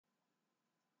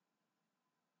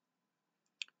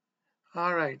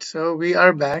All right, so we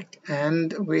are back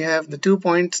and we have the 2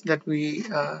 points that we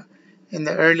in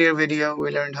the earlier video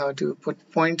we learned how to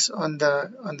put points on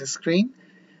the screen.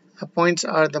 Points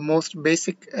are the most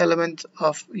basic element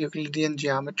of Euclidean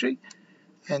geometry,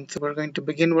 and so we're going to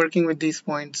begin working with these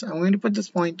points. I'm going to put this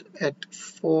point at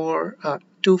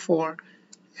 2, 4,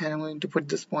 and I'm going to put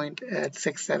this point at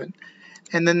 6, 7.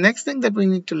 And the next thing that we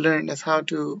need to learn is how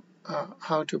to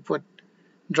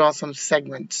draw some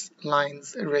segments,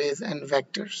 lines, arrays, and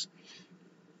vectors.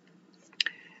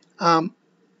 Um,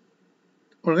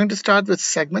 we're going to start with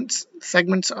segments.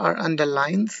 Segments are under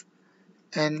lines,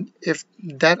 and if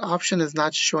that option is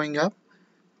not showing up,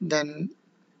 then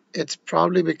it's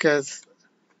probably because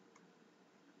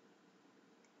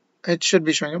it should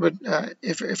be showing up, but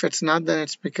if it's not, then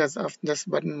it's because of this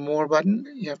button, more button.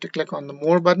 You have to click on the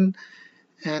more button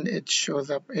and it shows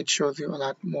up. It shows you a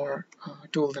lot more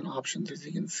tools and options, as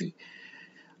you can see.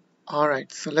 All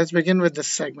right, so let's begin with the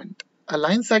segment. A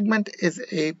line segment is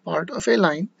a part of a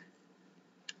line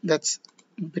that's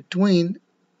between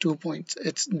 2 points.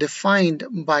 It's defined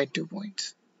by 2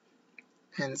 points.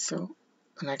 And so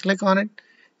when I click on it,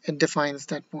 it defines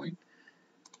that point.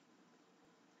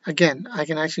 Again, I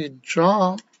can actually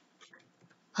draw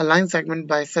a line segment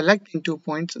by selecting 2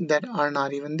 points that are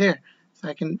not even there. So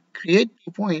I can create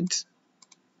 2 points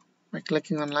by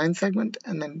clicking on line segment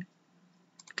and then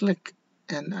click,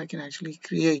 and I can actually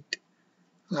create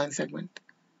a line segment.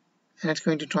 And it's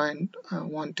going to try and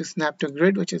want to snap to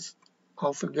grid, which is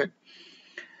also good.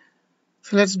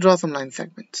 So let's draw some line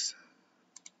segments.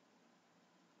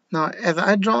 Now, as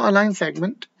I draw a line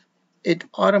segment, it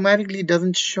automatically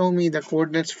doesn't show me the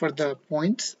coordinates for the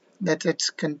points that it's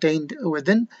contained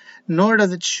within, nor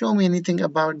does it show me anything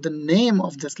about the name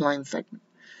of this line segment.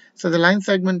 So the line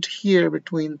segment here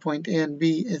between point A and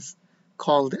B is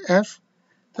called F.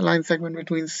 The line segment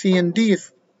between C and D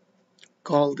is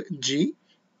called G.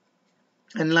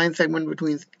 And line segment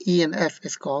between E and F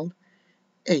is called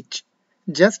H.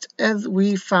 Just as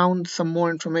we found some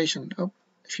more information. Oh,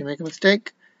 if you make a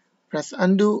mistake, press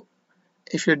undo.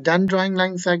 If you're done drawing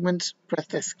line segments, press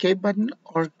the escape button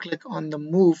or click on the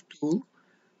move tool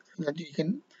so that you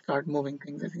can start moving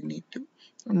things as you need to.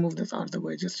 I'll move this out of the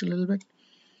way just a little bit.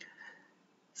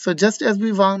 So just as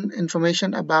we found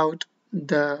information about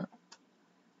the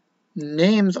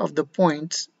names of the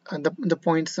points and the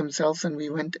points themselves, and we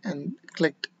went and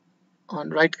clicked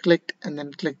on right clicked and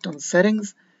then clicked on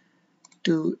settings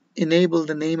to enable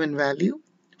the name and value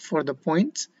for the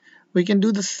points, we can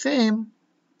do the same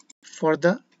for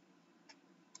the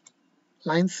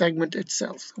line segment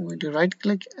itself. I'm going to right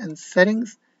click and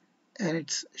settings, and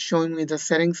it's showing me the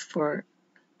settings for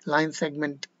line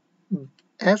segment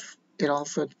F. It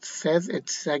also says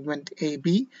it's segment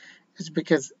AB. It's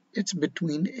because it's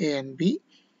between A and B.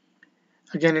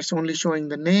 Again, it's only showing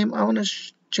the name. I want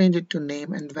to change it to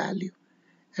name and value,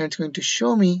 and it's going to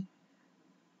show me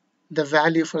the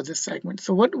value for this segment.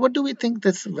 So what do we think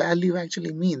this value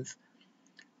actually means?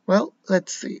 Well,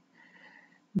 let's see.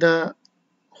 The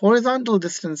horizontal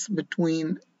distance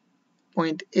between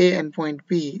point A and point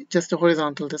B, just the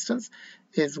horizontal distance,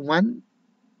 is 1,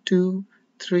 2,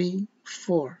 3,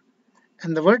 4.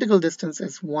 And the vertical distance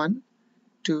is 1,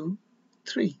 2,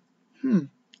 3.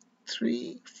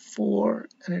 3, 4,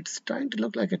 and it's trying to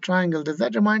look like a triangle. Does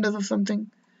that remind us of something?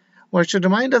 Well, it should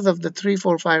remind us of the 3,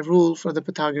 4, 5 rule for the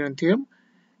Pythagorean theorem.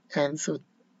 And so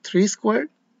 3 squared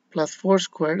plus 4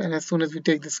 squared, and as soon as we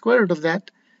take the square root of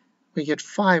that, we get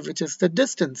 5, which is the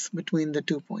distance between the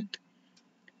 2 points.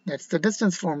 That's the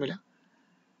distance formula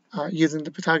using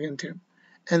the Pythagorean theorem.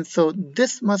 And so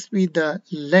this must be the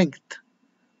length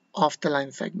of the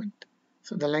line segment.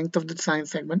 So the length of the line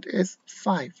segment is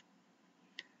 5.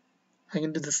 I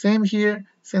can do the same here.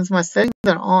 Since my settings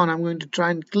are on, I'm going to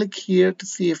try and click here to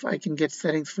see if I can get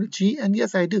settings for G, and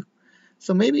yes, I do.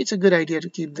 So maybe it's a good idea to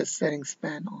keep the settings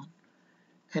span on.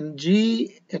 And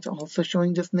G, it's also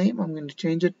showing just name. I'm going to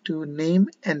change it to name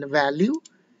and value.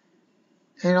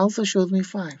 And it also shows me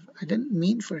 5. I didn't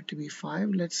mean for it to be 5.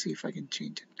 Let's see if I can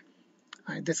change it.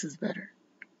 All right, this is better.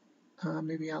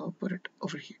 Maybe I'll put it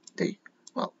over here. There you go.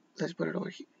 Well, let's put it over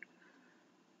here.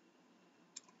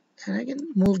 And I can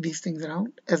move these things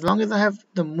around. As long as I have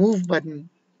the move button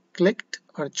clicked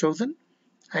or chosen,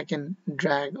 I can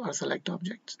drag or select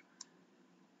objects.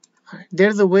 Right.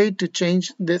 There's a way to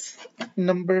change this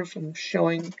number from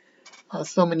showing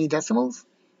so many decimals.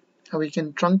 We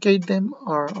can truncate them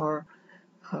or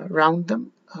round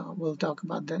them. We'll talk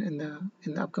about that in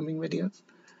the upcoming videos.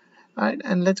 All right,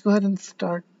 and let's go ahead and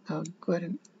start. Go ahead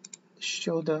and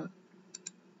show the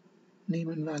name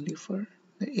and value for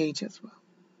the age as well.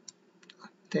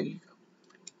 There you go.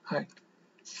 All right.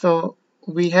 So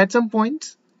we had some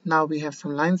points, now we have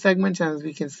some line segments, and as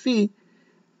we can see,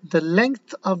 the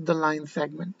length of the line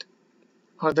segment,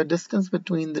 or the distance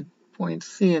between the points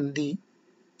C and D,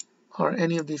 or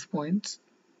any of these points,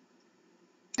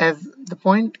 as the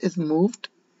point is moved,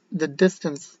 the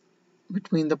distance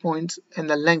between the points and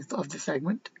the length of the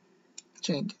segment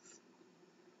changes.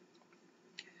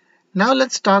 Now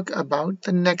let's talk about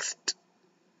the next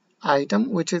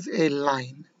item, which is a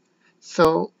line.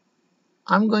 So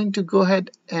I'm going to go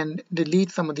ahead and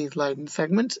delete some of these line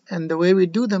segments, and the way we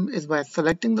do them is by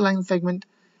selecting the line segment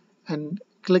and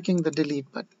clicking the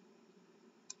delete button.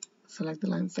 Select the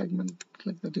line segment,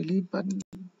 click the delete button,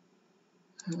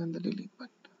 and the delete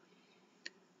button.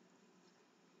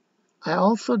 I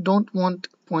also don't want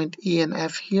point E and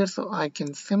F here, so I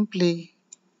can simply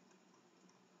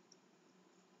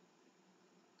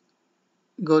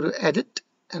go to edit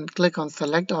and click on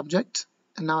select objects,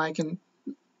 and now I can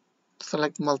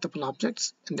select multiple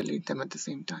objects and delete them at the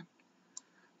same time.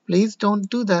 Please don't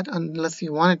do that unless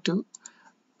you want it to.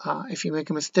 If you make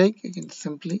a mistake, you can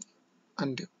simply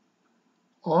undo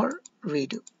or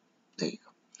redo. There you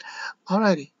go.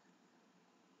 Alrighty.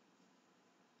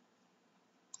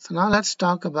 So now let's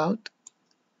talk about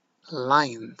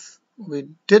lines. We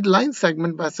did line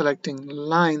segment by selecting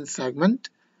line segment.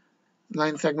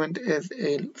 Line segment is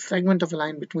a segment of a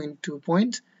line between 2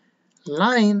 points.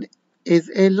 Line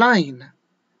is a line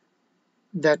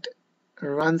that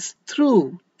runs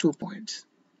through 2 points.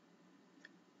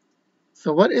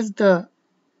 So what is the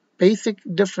basic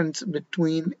difference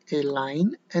between a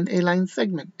line and a line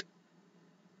segment?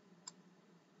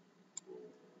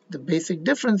 The basic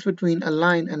difference between a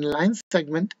line and a line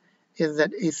segment is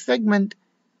that a segment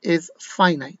is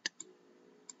finite.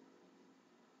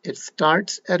 It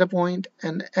starts at a point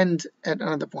and ends at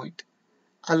another point.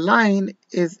 A line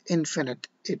is infinite.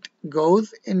 It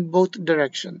goes in both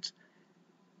directions.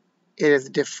 It is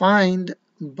defined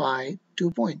by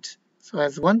 2 points. So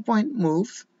as one point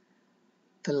moves,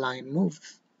 the line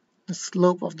moves. The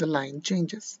slope of the line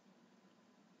changes.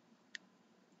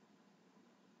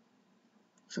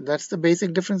 So that's the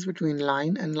basic difference between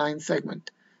line and line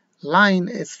segment. Line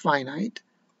is finite.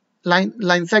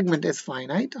 Line segment is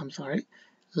finite, I'm sorry.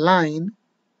 Line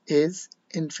is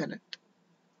infinite.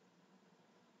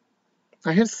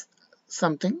 Now here's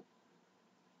something.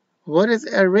 What is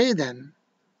array then?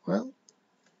 Well,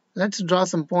 let's draw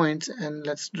some points and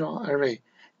let's draw array.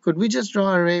 Could we just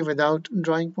draw array without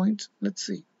drawing points? Let's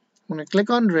see. I'm going to click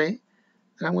on array,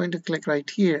 and I'm going to click right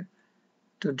here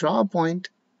to draw a point,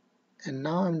 and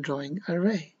now I'm drawing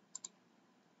array.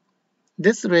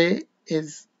 This array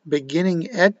is beginning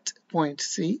at point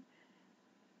C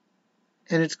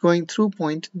and it's going through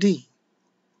point D.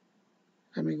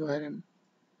 Let me go ahead and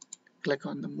click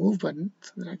on the move button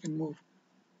so that I can move.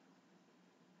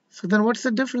 So then what's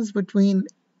the difference between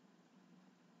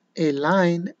a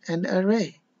line and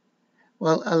array?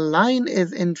 Well, a line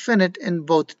is infinite in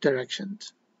both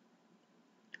directions.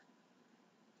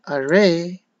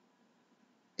 Array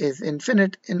is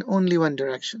infinite in only one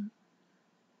direction.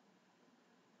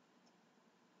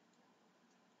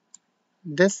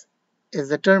 This is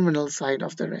the terminal side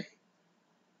of the array.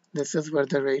 This is where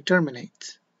the array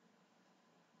terminates.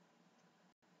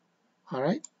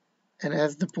 Alright, and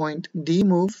as the point D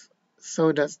moves,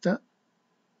 so does the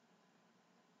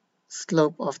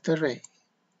slope of the array.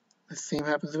 The same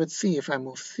happens with C. If I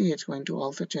move C, it's going to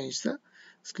also change the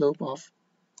slope of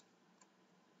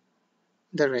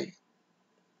the array.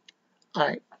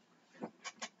 Alright,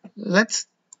 let's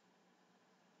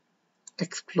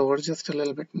explore just a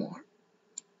little bit more.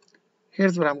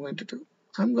 Here's what I'm going to do.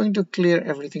 I'm going to clear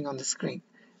everything on the screen.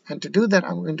 And to do that,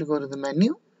 I'm going to go to the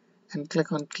menu and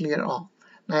click on Clear All.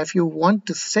 Now, if you want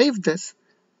to save this,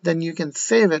 then you can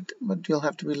save it, but you'll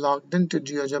have to be logged into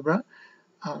GeoGebra.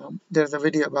 There's a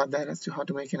video about that as to how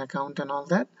to make an account and all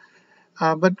that.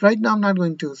 But right now, I'm not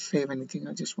going to save anything.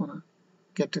 I just want to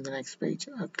get to the next page,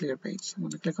 a clear page. So I'm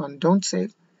going to click on Don't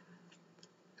Save.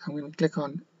 I'm going to click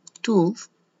on Tools.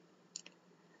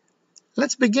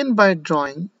 Let's begin by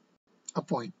drawing a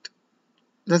point.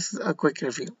 This is a quick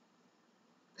review.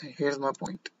 Here's my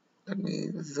point. Let me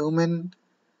zoom in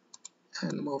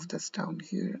and move this down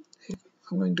here.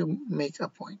 I'm going to make a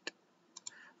point.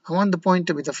 I want the point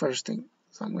to be the first thing,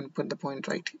 so I'm going to put the point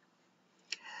right here.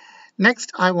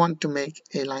 Next, I want to make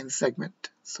a line segment.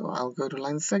 So I'll go to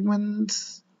line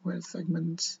segments. Where's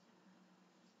segments?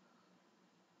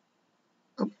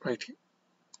 Oh, right here.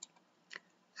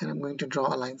 And I'm going to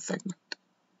draw a line segment.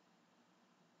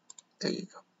 There you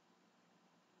go.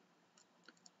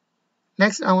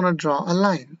 Next, I want to draw a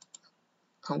line.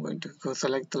 I'm going to go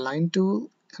select the line tool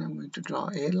and I'm going to draw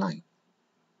a line.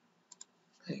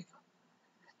 There you go.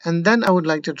 And then I would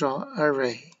like to draw an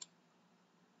array.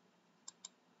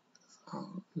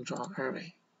 I'll draw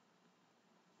array.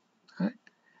 All right.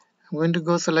 I'm going to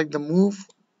go select the move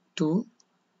tool,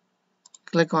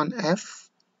 click on F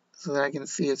so that I can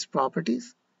see its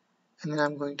properties. And then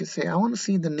I'm going to say I want to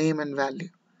see the name and value.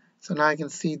 So now I can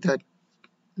see the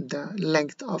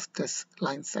length of this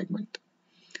line segment.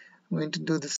 I'm going to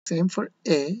do the same for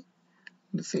A.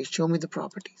 To say show me the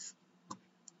properties.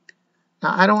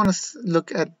 Now I don't want to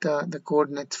look at the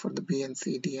coordinates for the B and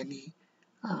C, D and E,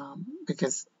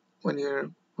 because when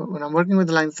I'm working with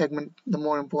the line segment, the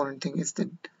more important thing is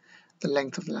the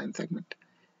length of the line segment.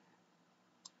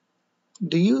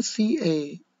 Do you see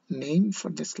a name for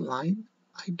this line?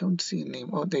 I don't see a name.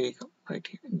 Oh, there you go, right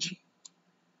here, G.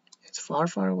 It's far,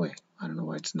 far away. I don't know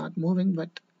why it's not moving,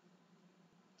 but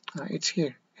it's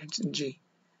here. It's G.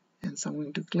 And so I'm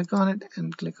going to click on it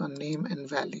and click on name and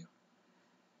value.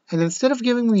 And instead of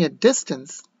giving me a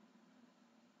distance,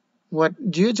 what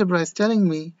GeoGebra is telling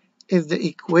me is the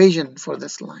equation for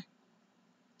this line.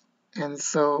 And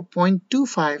so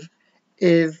 0.25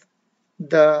 is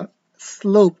the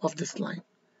slope of this line,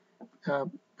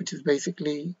 which is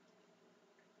basically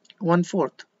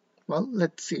 1/4. Well,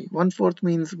 let's see. 1/4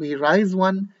 means we rise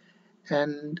 1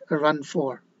 and run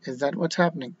 4. Is that what's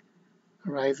happening?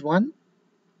 Rise 1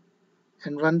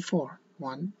 and run 4.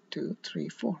 1, 2, 3,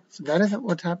 4. So that is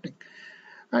what's happening.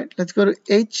 All right, let's go to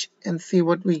H and see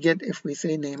what we get if we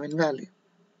say name and value.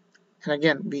 And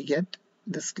again, we get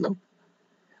the slope.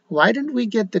 Why didn't we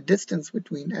get the distance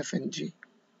between F and G?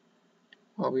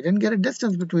 Well, we didn't get a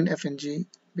distance between F and G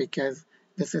because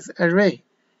this is array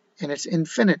and it's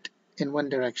infinite in one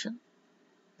direction.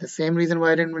 The same reason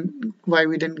why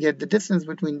we didn't get the distance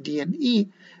between D and E,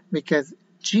 because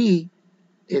G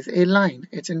is a line.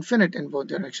 It's infinite in both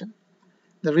directions.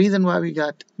 The reason why we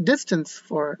got distance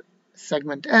for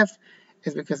segment F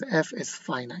is because F is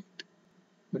finite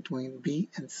between B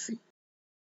and C.